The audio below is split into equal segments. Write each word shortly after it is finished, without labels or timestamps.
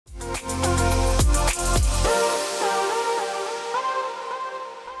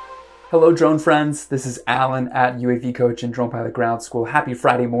Hello drone friends, this is Alan at UAV Coach and Drone Pilot Ground School. Happy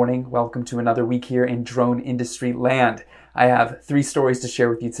Friday morning. Welcome to another week here in drone industry land. I have 3 stories to share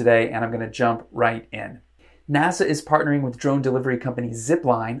with you today and I'm going to jump right in. NASA is partnering with drone delivery company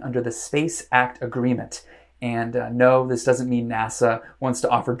Zipline under the Space Act Agreement. And no, this doesn't mean NASA wants to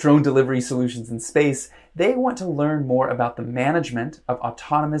offer drone delivery solutions in space. They want to learn more about the management of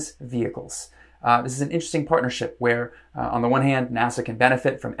autonomous vehicles. This is an interesting partnership where, on the one hand, NASA can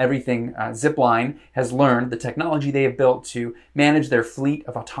benefit from everything Zipline has learned, the technology they have built to manage their fleet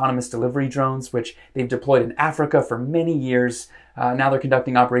of autonomous delivery drones, which they've deployed in Africa for many years. Now they're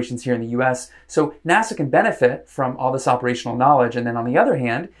conducting operations here in the US. So NASA can benefit from all this operational knowledge. And then on the other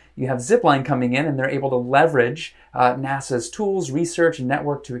hand, you have Zipline coming in and they're able to leverage NASA's tools, research, and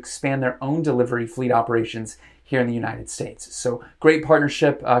network to expand their own delivery fleet operations here in the United States. So great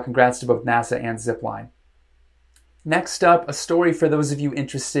partnership. Congrats to both NASA and Zipline. Next up, a story for those of you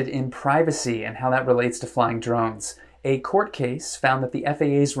interested in privacy and how that relates to flying drones. A court case found that the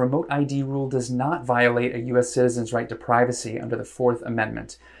FAA's remote ID rule does not violate a U.S. citizen's right to privacy under the 4th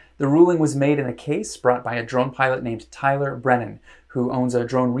Amendment. The ruling was made in a case brought by a drone pilot named Tyler Brennan, who owns a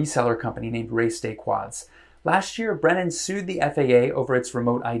drone reseller company named Race Day Quads. Last year, Brennan sued the FAA over its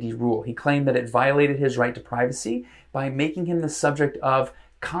remote ID rule. He claimed that it violated his right to privacy by making him the subject of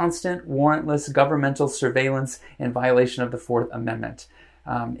constant, warrantless governmental surveillance in violation of the 4th Amendment.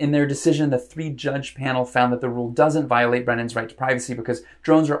 In their decision, the 3-judge panel found that the rule doesn't violate Brennan's right to privacy because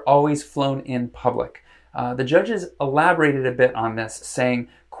drones are always flown in public. The judges elaborated a bit on this, saying,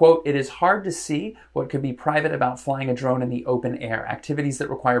 quote, "It is hard to see what could be private about flying a drone in the open air. Activities that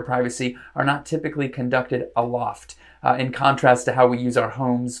require privacy are not typically conducted aloft. In contrast to how we use our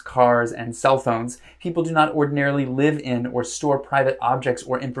homes, cars, and cell phones, people do not ordinarily live in or store private objects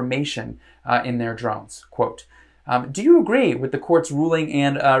or information in their drones." Quote. Do you agree with the court's ruling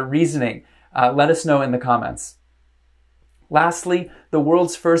and reasoning? Let us know in the comments. Lastly, the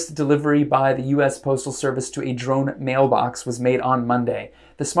world's first delivery by the U.S. Postal Service to a drone mailbox was made on Monday.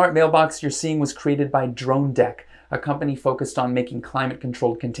 The smart mailbox you're seeing was created by DroneDek, a company focused on making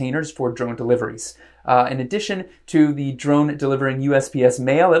climate-controlled containers for drone deliveries. In addition to the drone delivering USPS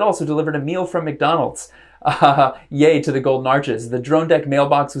mail, it also delivered a meal from McDonald's. Yay to the Golden Arches. The DroneDek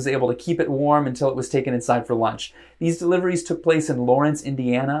Mailbox was able to keep it warm until it was taken inside for lunch. These deliveries took place in Lawrence,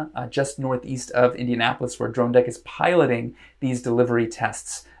 Indiana, just northeast of Indianapolis, where DroneDek is piloting these delivery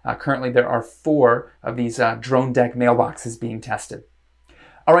tests. Currently, there are 4 of these DroneDek mailboxes being tested.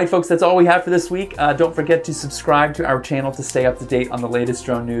 All right, folks, that's all we have for this week. Don't forget to subscribe to our channel to stay up to date on the latest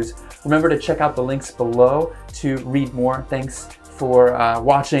drone news. Remember to check out the links below to read more. Thanks for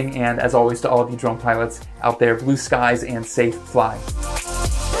watching, and as always, to all of you drone pilots out there, blue skies and safe flying.